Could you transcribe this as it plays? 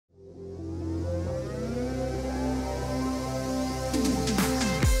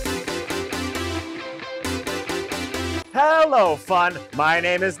Hello, fun. My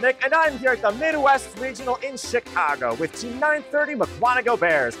name is Nick, and I'm here at the Midwest Regional in Chicago with Team 930 Mukwonago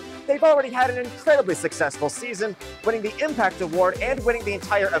BEARs. They've already had an incredibly successful season, winning the Impact Award and winning the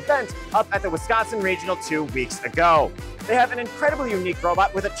entire event up at the Wisconsin Regional 2 weeks ago. They have an incredibly unique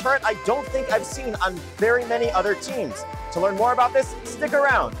robot with a turret I don't think I've seen on very many other teams. To learn more about this, stick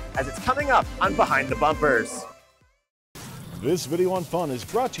around, as it's coming up on Behind the Bumpers. This video on fun is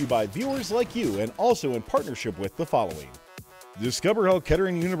brought to you by viewers like you and also in partnership with the following. Discover how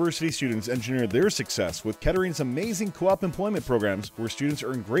Kettering University students engineer their success with Kettering's amazing co-op employment programs where students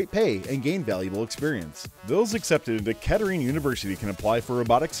earn great pay and gain valuable experience. Those accepted into Kettering University can apply for a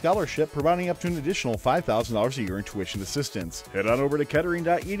robotics scholarship providing up to an additional $5,000 a year in tuition assistance. Head on over to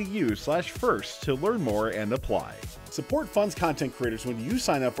kettering.edu/first to learn more and apply. Support Fun's content creators when you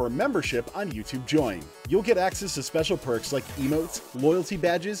sign up for a membership on YouTube Join. You'll get access to special perks like emotes, loyalty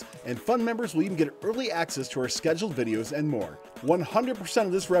badges, and Fun members will even get early access to our scheduled videos and more. 100%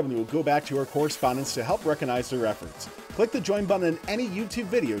 of this revenue will go back to our correspondents to help recognize their efforts. Click the join button in any YouTube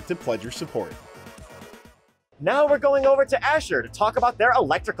video to pledge your support. Now we're going over to Asher to talk about their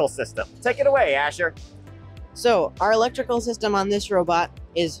electrical system. Take it away, Asher. So our electrical system on this robot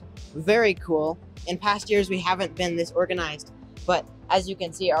is very cool. In past years, we haven't been this organized, but as you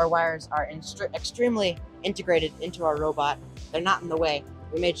can see, our wires are extremely integrated into our robot. They're not in the way.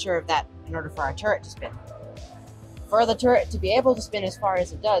 We made sure of that in order for our turret to spin. For the turret to be able to spin as far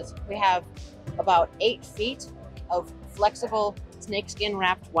as it does, we have about 8 feet of flexible snakeskin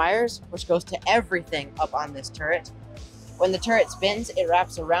wrapped wires, which goes to everything up on this turret. When the turret spins, it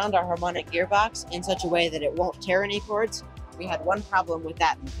wraps around our harmonic gearbox in such a way that it won't tear any cords. We had one problem with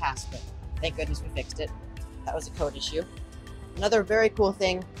that in the past, but thank goodness we fixed it. That was a code issue. Another very cool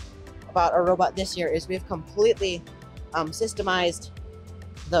thing about our robot this year is we've completely systemized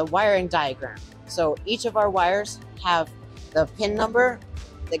the wiring diagram. So each of our wires have the pin number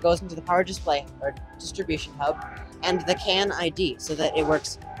that goes into the power display or distribution hub and the CAN ID so that it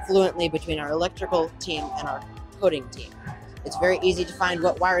works fluently between our electrical team and our coding team. It's very easy to find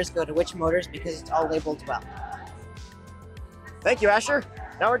what wires go to which motors because it's all labeled well. Thank you, Asher.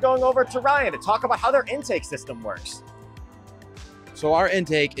 Now we're going over to Ryan to talk about how their intake system works. So our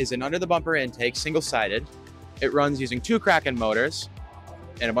intake is an under-the-bumper intake, single-sided. It runs using 2 Kraken motors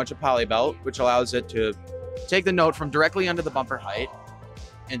and a bunch of poly belt, which allows it to take the note from directly under the bumper height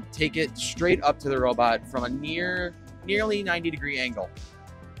and take it straight up to the robot from a nearly 90-degree angle.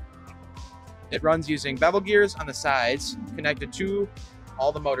 It runs using bevel gears on the sides, connected to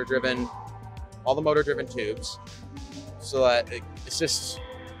all the motor-driven tubes, so that it assists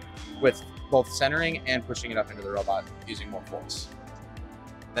with both centering and pushing it up into the robot using more force.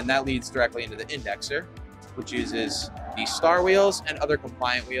 Then that leads directly into the indexer, which uses the star wheels and other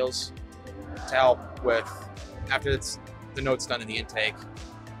compliant wheels to help with, after the note's done in the intake,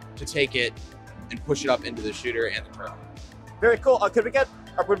 to take it and push it up into the shooter and the turret. Very cool. Would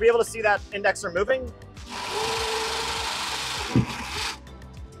we be able to see that indexer moving?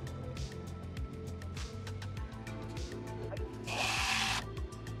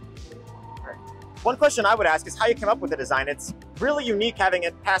 One question I would ask is how you came up with the design. It's really unique having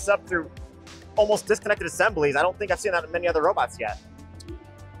it pass up through almost disconnected assemblies. I don't think I've seen that in many other robots yet.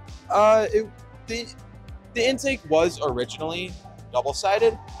 The intake was originally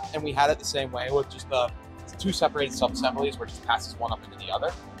double-sided, and we had it the same way with just the 2 separated sub-assemblies where it just passes one up into the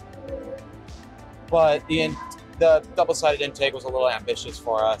other. But the double-sided intake was a little ambitious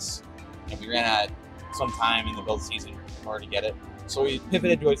for us, and we ran out some time in the build season in order to get it. So we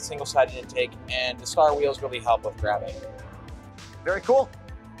pivoted to a single-sided intake, and the star wheels really help with grabbing. Very cool.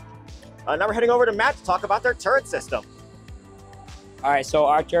 Now we're heading over to Matt to talk about their turret system. All right, so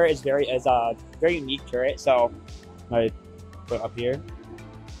our turret is a very unique turret. So I put it up here.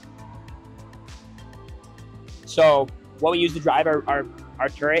 So what we use to drive our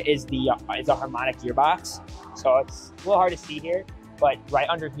turret is a harmonic gearbox. So it's a little hard to see here, but right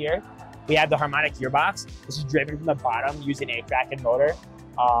under here, we have the harmonic gearbox. This is driven from the bottom using a Kraken motor,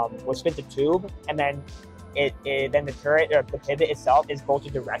 which spins a tube, and then then the turret or the pivot itself is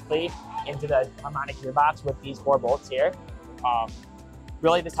bolted directly into the harmonic gearbox with these 4 bolts here.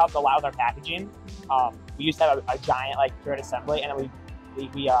 Really, this helped allow our packaging. We used to have a giant turret assembly, and then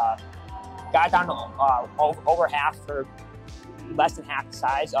we got down to over half, or less than half the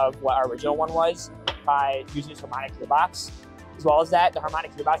size of what our original one was by using this harmonic gearbox. As well as that, the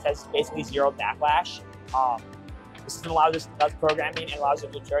harmonic gearbox has basically 0 backlash. This allows us to programming and allows the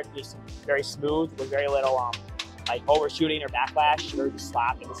turret to be very smooth with very little overshooting or backlash or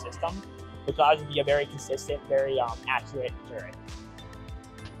slop in the system, which allows it to be a very consistent, very accurate turret.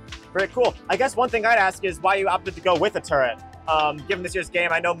 Very cool. I guess one thing I'd ask is why you opted to go with a turret. Given this year's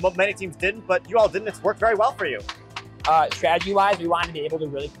game, I know many teams didn't, but you all didn't. It's worked very well for you. Strategy-wise, we wanted to be able to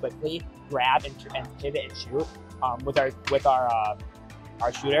really quickly grab and pivot and shoot with our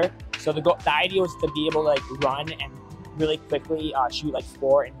shooter. So the idea was to be able to like run and really quickly shoot like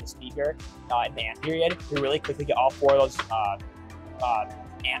 4 into the speaker in the amp period to really quickly get all 4 of those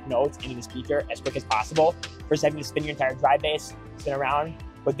amp notes into the speaker as quick as possible versus having to spin your entire drive base, spin around.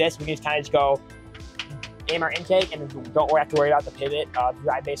 With this, we can just kind of just go aim our intake and don't have to worry about the pivot,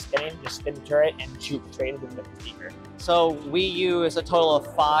 drive base spinning, just spin the turret and shoot straight into the speaker. So we use a total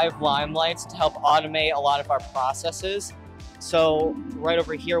of 5 limelights to help automate a lot of our processes. So right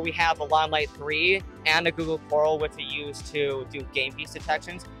over here we have a Limelight 3 and a Google Coral, which we use to do game piece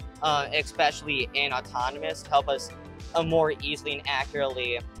detections, especially in autonomous, to help us more easily and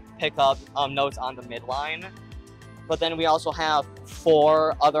accurately pick up nodes on the midline. But then we also have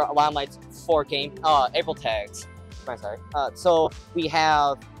 4 other Limelights for game April tags. So we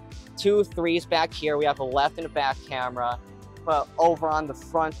have 2 3s back here. We have a left and a back camera. But over on the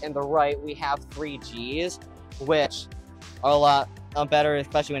front and the right, we have 3 Gs, which are a lot better,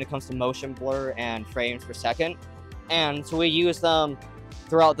 especially when it comes to motion blur and frames per second. And so we use them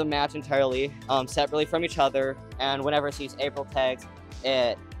throughout the match entirely, separately from each other. And whenever it sees April tags,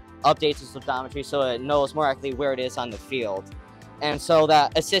 it updates its odometry so it knows more accurately where it is on the field. And so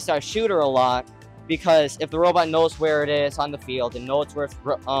that assists our shooter a lot, because if the robot knows where it is on the field and knows where it's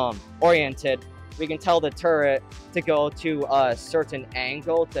oriented, we can tell the turret to go to a certain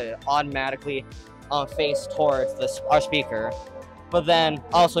angle to automatically face towards our speaker. But then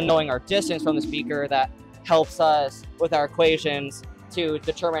also knowing our distance from the speaker, that helps us with our equations to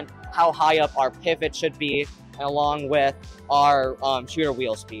determine how high up our pivot should be, along with our shooter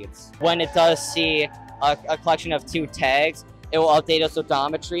wheel speeds. When it does see a collection of 2 tags, it will update its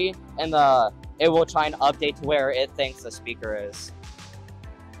odometry, and it will try and update to where it thinks the speaker is.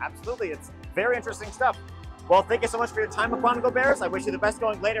 Absolutely, it's very interesting stuff. Well, thank you so much for your time, Mukwonago Bears. I wish you the best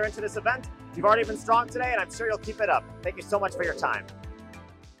going later into this event. You've already been strong today, and I'm sure you'll keep it up. Thank you so much for your time.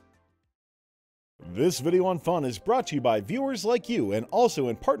 This video on fun is brought to you by viewers like you and also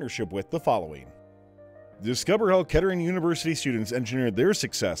in partnership with the following. Discover how Kettering University students engineered their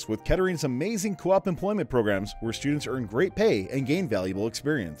success with Kettering's amazing co-op employment programs where students earn great pay and gain valuable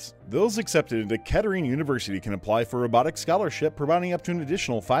experience. Those accepted into Kettering University can apply for a robotics scholarship, providing up to an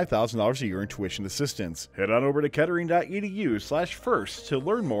additional $5,000 a year in tuition assistance. Head on over to kettering.edu/first to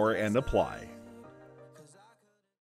learn more and apply.